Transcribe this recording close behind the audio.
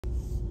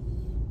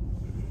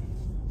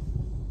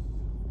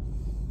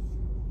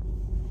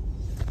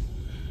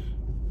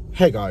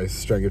Hey guys,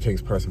 Stranger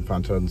Things Person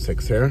Fan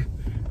 2006 here,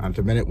 and at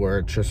the minute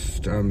we're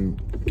just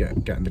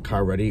getting the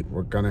car ready.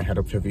 We're gonna head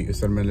up to View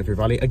Cinema in Liffey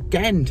Valley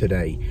again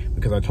today,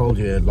 because I told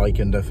you, like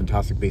in the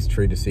Fantastic Beasts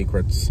 3, the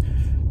secrets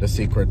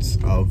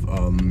of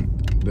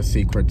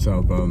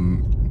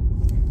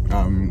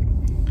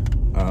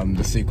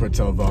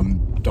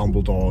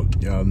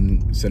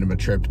Dumbledore cinema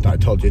trip, that I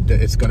told you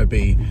that it's going to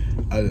be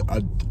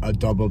a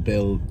double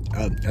bill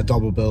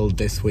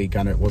this week,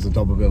 and it was a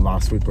double bill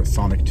last week with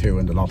Sonic 2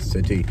 and The Lost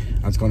City,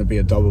 and it's going to be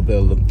a double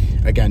bill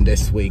again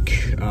this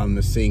week,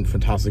 seeing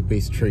Fantastic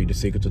Beasts 3, The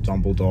Secrets of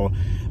Dumbledore.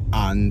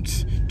 And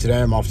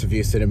today I'm off to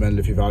View Cinema in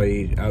Liffey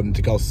Valley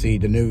to go see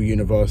the new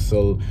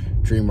Universal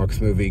DreamWorks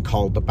movie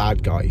called The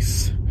Bad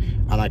Guys.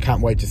 And I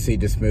can't wait to see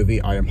this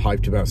movie. I am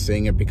hyped about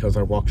seeing it because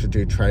I watched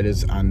the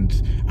trailers and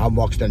I haven't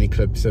watched any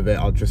clips of it.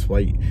 I'll just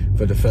wait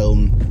for the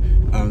film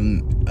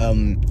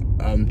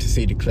to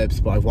see the clips.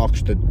 But I've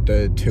watched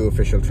the two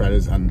official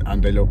trailers and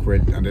they look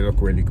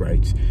really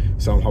great.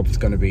 So I hope it's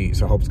going to be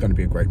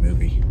a great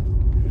movie.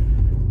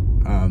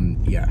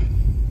 Yeah.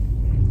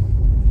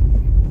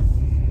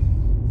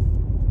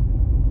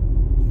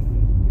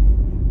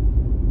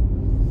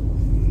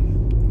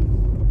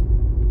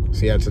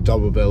 So yeah, it's a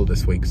double bill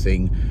this week,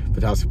 seeing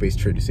Fantastic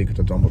Beasts 3, The Secret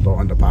of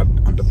Dumbledore and the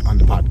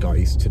Bad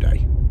Guys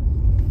today.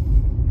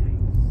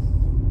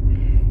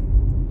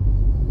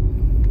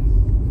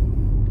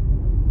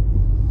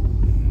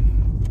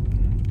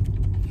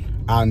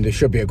 And it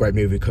should be a great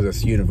movie because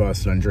it's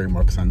Universal and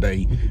DreamWorks, and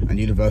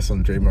Universal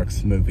and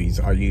DreamWorks movies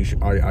are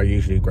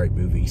usually great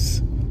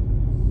movies.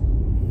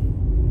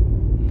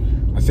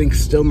 I think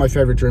still my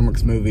favorite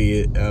DreamWorks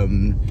movie,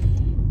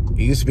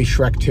 it used to be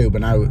Shrek 2,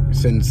 but now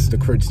since The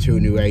Croods 2: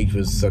 New Age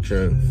was such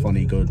a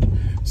funny great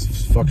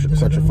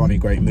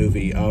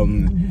movie,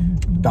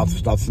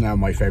 that's now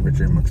my favorite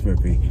DreamWorks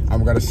movie. And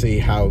we're gonna see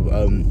how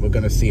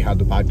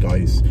The Bad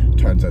Guys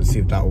turns out. See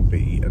if that will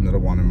be another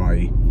one of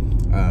my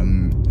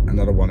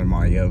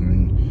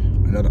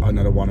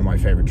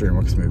favorite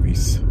DreamWorks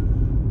movies.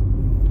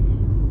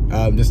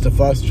 This is the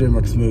first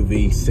DreamWorks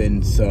movie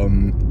since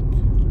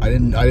I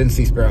didn't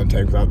see Spirit on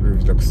Tape because that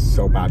movie looks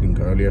so bad and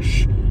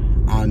girlish.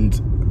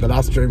 And the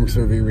last DreamWorks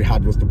movie we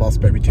had was The Boss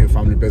Baby 2: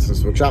 Family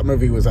Business, which that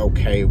movie was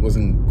okay. It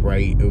wasn't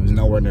great. It was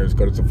nowhere near as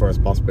good as the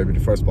first Boss Baby.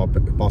 The first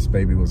Boss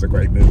Baby was a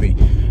great movie,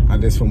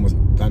 and the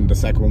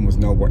second one was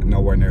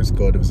nowhere near as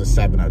good. It was a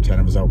 7 out of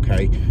 10. It was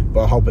okay,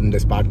 but I'm hoping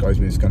this Bad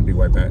Guys movie is going to be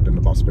way better than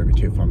The Boss Baby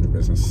 2: Family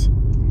Business.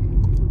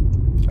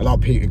 A lot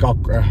of people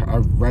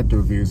I've read the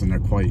reviews and they're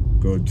quite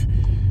good,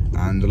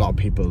 and a lot of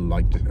people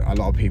liked it. A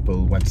lot of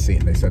people went to see it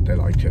and they said they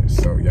liked it.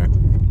 So yeah.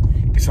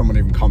 Someone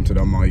even commented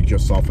on my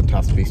just saw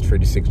Fantastic Beasts 3: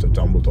 The Secrets of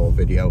Dumbledore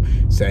video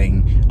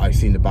saying, "I've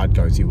seen The Bad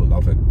Guys, you will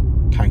love it."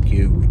 Thank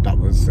you. That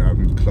was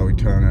Chloe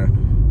Turner.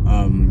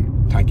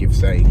 Thank you for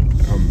saying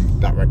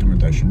that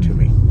recommendation to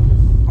me.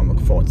 I'm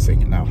looking forward to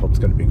seeing it now. Hope it's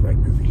going to be a great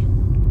movie.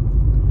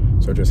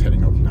 So just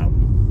heading up now.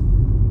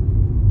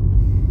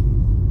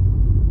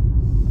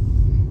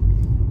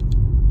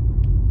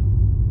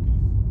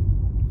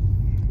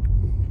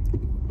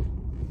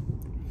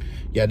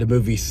 Yeah, the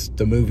movie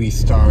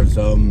stars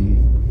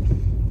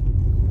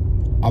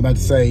I meant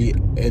to say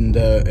in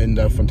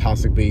the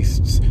Fantastic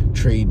Beasts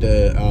 3,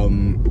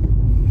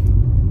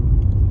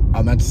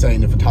 I meant to say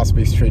in the Fantastic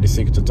Beasts 3: The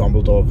Secrets of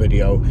Dumbledore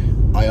video,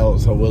 I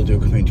also will do a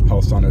community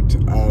post on it,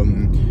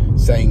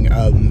 saying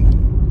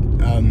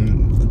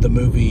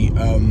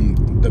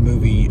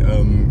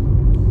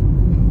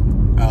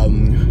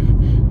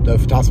the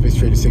Fantastic Beasts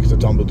 3: The Secrets of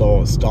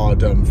Dumbledore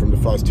starred from the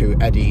first two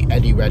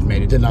Eddie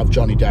Redmayne. It didn't have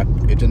Johnny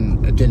Depp. It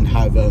didn't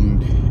have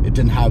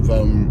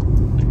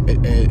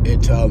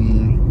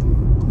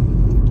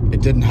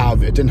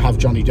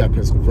Johnny Depp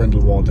as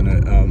Grindelwald in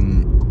it.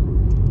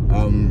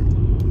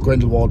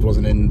 Grindelwald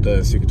wasn't in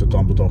The Secret of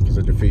Dumbledore because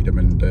they defeated him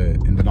in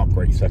the not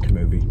great second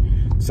movie.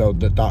 So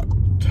that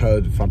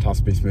third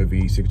Fantastic Beasts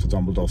movie, Secret of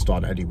Dumbledore,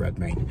 starred Eddie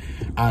Redmayne.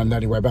 And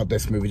anyway, about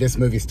this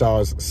movie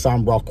stars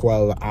Sam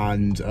Rockwell,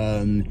 and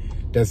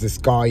there's this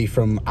guy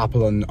from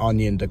Apple and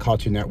Onion, the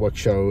Cartoon Network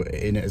show,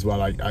 in it as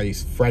well.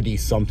 Freddie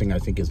something, I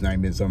think his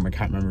name is. I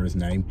can't remember his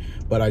name,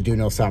 but I do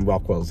know Sam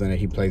Rockwell's in it.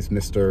 He plays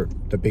the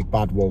Big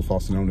Bad Wolf,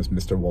 also known as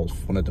Mr.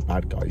 Wolf, one of the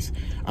bad guys.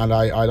 And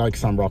I like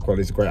Sam Rockwell.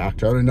 He's a great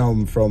actor. I only know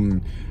him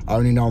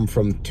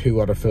from two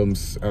other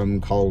films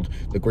called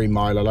The Green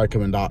Mile. I like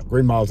him in that.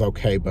 Green Mile's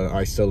okay, but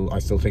I still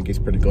think he's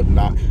pretty good in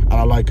that. And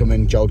I like him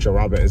in Jojo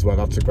Rabbit as well.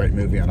 That's a great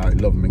movie, and I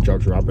love him in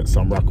Jojo Rabbit.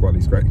 Sam Rockwell,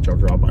 he's great in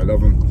Jojo Rabbit. I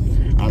love him,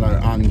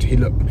 and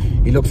he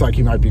looks like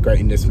he might be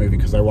great in this movie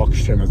because I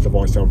watched him as the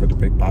voiceover of the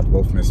Big Bad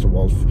Wolf, Mr.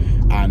 Wolf,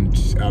 and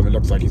it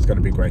looks like he's going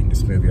to be great in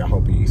this movie. I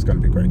hope he's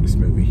going to be great in this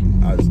movie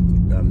as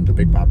the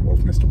Big Bad Wolf,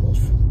 Mr. Wolf.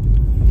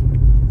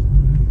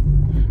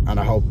 And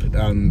I hope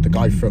the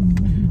guy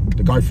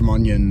from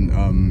Onion,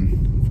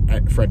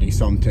 Freddie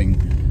something,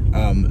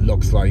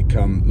 looks like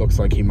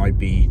he might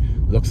be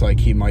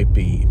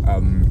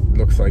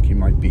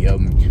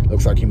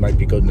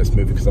good in this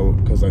movie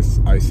because I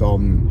saw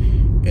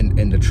him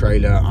in the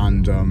trailer,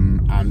 and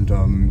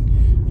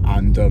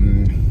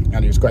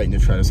he was great in the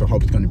trailer. So I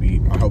hope it's going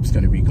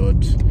to be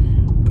good.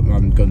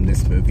 Good in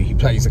this movie. He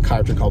plays a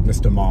character called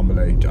Mr.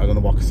 Marmalade. I don't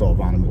know what sort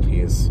of animal he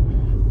is,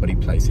 but he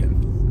plays him.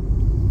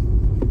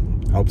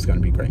 I hope it's going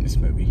to be great in this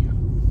movie.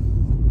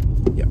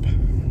 Yep.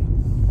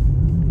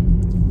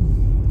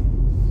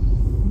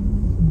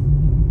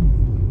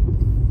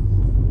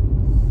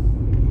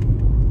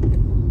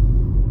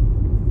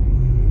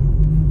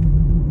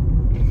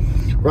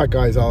 Right,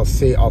 guys. I'll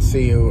see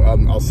you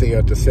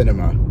at the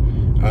cinema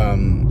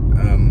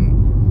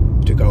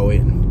to go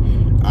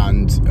in,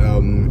 and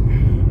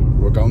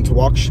we're going to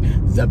watch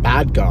The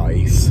Bad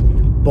Guys.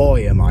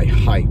 Boy, am I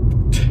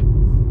hyped.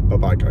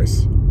 Bye-bye,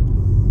 guys.